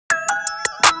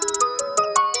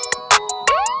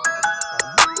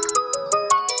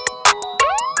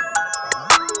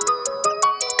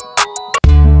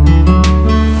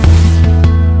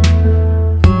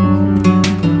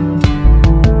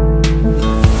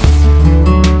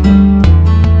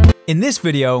In this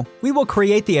video, we will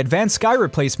create the advanced sky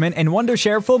replacement in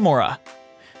Wondershare Filmora.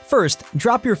 First,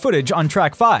 drop your footage on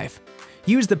track 5.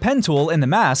 Use the pen tool in the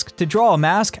mask to draw a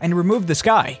mask and remove the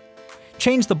sky.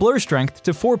 Change the blur strength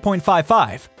to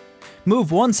 4.55.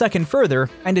 Move 1 second further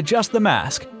and adjust the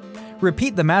mask.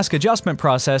 Repeat the mask adjustment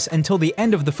process until the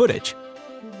end of the footage.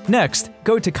 Next,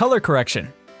 go to color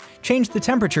correction. Change the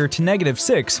temperature to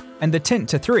 -6 and the tint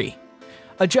to 3.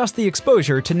 Adjust the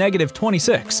exposure to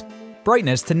 -26.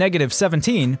 Brightness to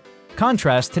 -17,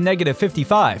 contrast to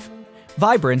 -55,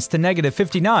 vibrance to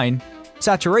 -59,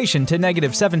 saturation to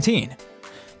 -17.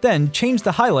 Then change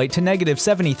the highlight to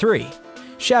 -73,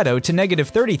 shadow to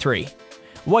 -33,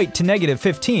 white to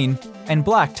 -15, and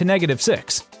black to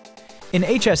 -6. In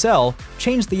HSL,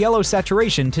 change the yellow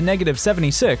saturation to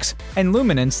 -76 and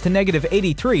luminance to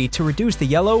 -83 to reduce the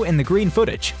yellow and the green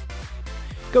footage.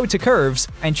 Go to Curves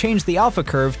and change the alpha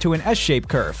curve to an S-shaped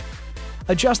curve.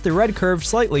 Adjust the red curve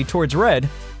slightly towards red,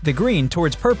 the green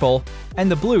towards purple, and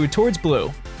the blue towards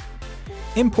blue.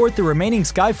 Import the remaining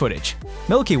sky footage,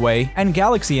 Milky Way, and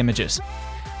galaxy images.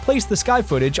 Place the sky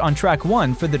footage on track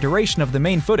 1 for the duration of the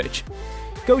main footage.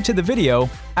 Go to the video,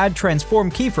 add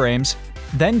transform keyframes,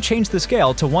 then change the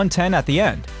scale to 110 at the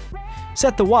end.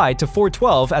 Set the Y to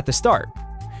 412 at the start.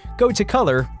 Go to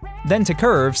Color, then to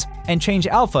Curves, and change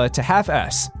Alpha to half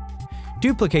S.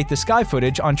 Duplicate the sky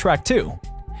footage on track 2.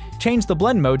 Change the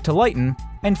blend mode to lighten,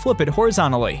 and flip it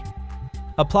horizontally.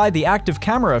 Apply the active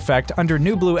camera effect under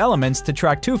new blue elements to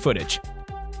track 2 footage.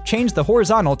 Change the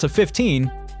horizontal to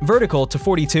 15, vertical to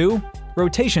 42,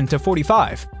 rotation to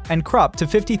 45, and crop to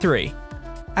 53.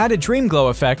 Add a dream glow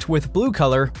effect with blue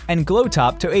color and glow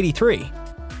top to 83.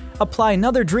 Apply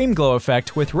another dream glow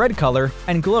effect with red color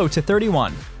and glow to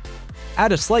 31.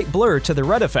 Add a slight blur to the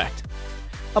red effect.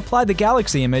 Apply the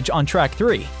galaxy image on track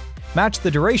 3. Match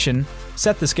the duration,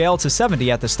 set the scale to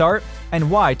 70 at the start, and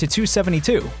Y to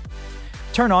 272.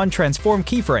 Turn on transform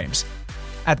keyframes.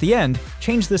 At the end,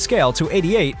 change the scale to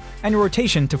 88 and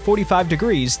rotation to 45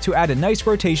 degrees to add a nice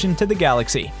rotation to the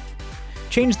galaxy.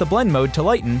 Change the blend mode to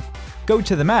lighten, go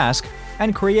to the mask,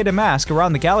 and create a mask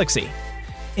around the galaxy.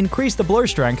 Increase the blur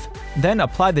strength, then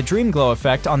apply the dream glow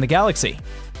effect on the galaxy.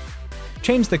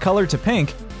 Change the color to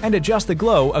pink and adjust the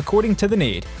glow according to the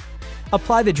need.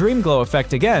 Apply the dream glow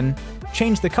effect again,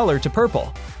 change the color to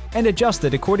purple, and adjust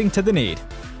it according to the need.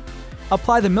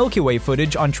 Apply the Milky Way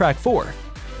footage on track 4.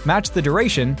 Match the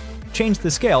duration, change the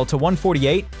scale to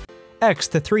 148, X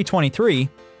to 323,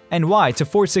 and Y to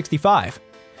 465.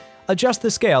 Adjust the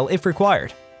scale if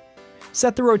required.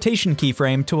 Set the rotation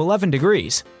keyframe to 11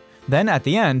 degrees. Then at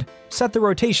the end, set the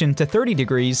rotation to 30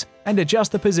 degrees and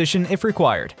adjust the position if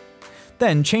required.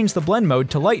 Then change the blend mode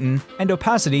to lighten and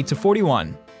opacity to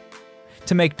 41.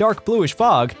 To make dark bluish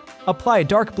fog, apply a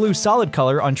dark blue solid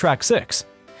color on track 6.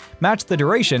 Match the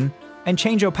duration and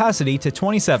change opacity to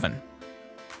 27.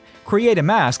 Create a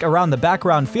mask around the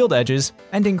background field edges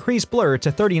and increase blur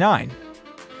to 39.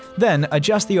 Then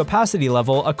adjust the opacity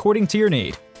level according to your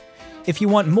need. If you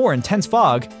want more intense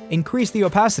fog, increase the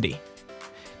opacity.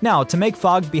 Now, to make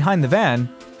fog behind the van,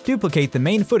 duplicate the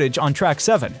main footage on track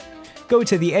 7. Go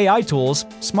to the AI tools,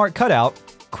 Smart Cutout,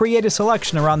 create a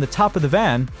selection around the top of the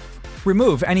van,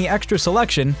 remove any extra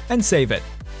selection, and save it.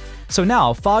 So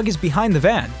now, fog is behind the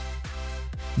van.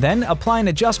 Then apply an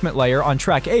adjustment layer on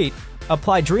track 8,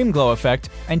 apply Dream Glow effect,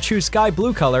 and choose Sky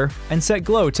Blue color and set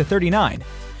Glow to 39.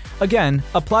 Again,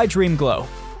 apply Dream Glow.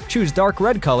 Choose Dark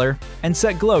Red color and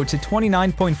set Glow to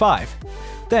 29.5.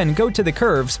 Then go to the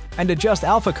curves and adjust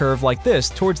Alpha curve like this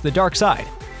towards the dark side.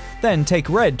 Then take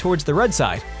red towards the red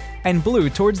side, and blue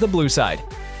towards the blue side.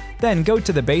 Then go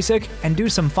to the basic and do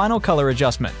some final color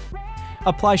adjustment.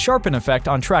 Apply Sharpen effect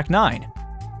on track 9.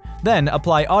 Then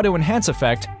apply Auto Enhance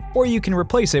effect, or you can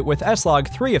replace it with S-Log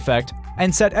 3 effect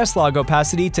and set S-Log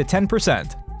opacity to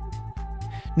 10%.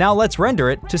 Now let's render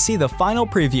it to see the final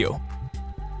preview.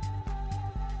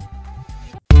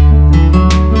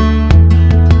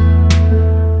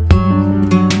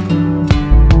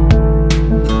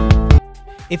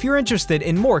 If you're interested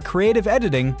in more creative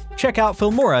editing, check out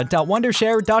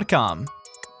filmora.wondershare.com.